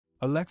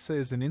Alexa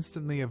is an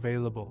instantly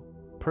available,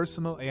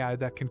 personal AI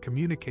that can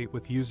communicate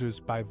with users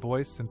by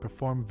voice and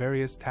perform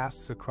various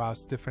tasks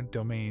across different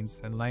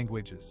domains and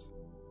languages.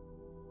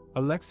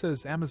 Alexa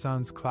is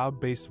Amazon's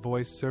cloud-based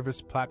voice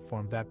service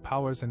platform that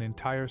powers an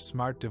entire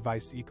smart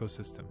device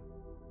ecosystem.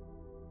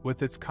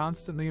 With its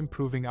constantly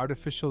improving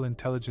artificial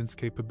intelligence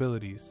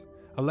capabilities,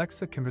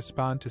 Alexa can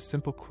respond to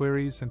simple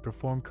queries and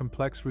perform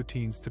complex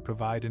routines to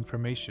provide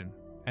information,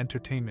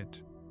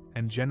 entertainment,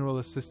 and general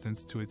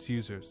assistance to its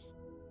users.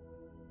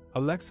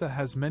 Alexa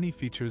has many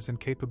features and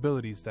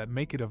capabilities that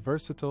make it a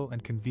versatile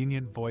and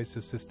convenient voice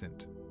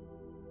assistant.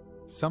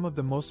 Some of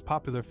the most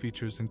popular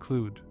features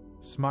include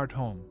Smart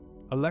Home.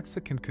 Alexa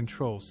can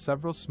control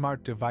several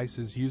smart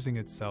devices using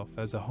itself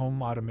as a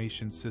home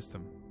automation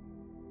system.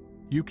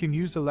 You can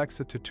use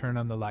Alexa to turn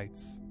on the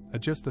lights,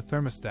 adjust the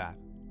thermostat,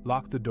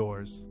 lock the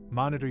doors,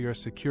 monitor your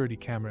security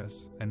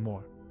cameras, and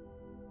more.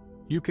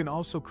 You can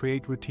also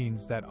create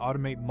routines that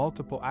automate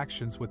multiple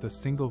actions with a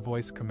single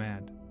voice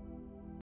command.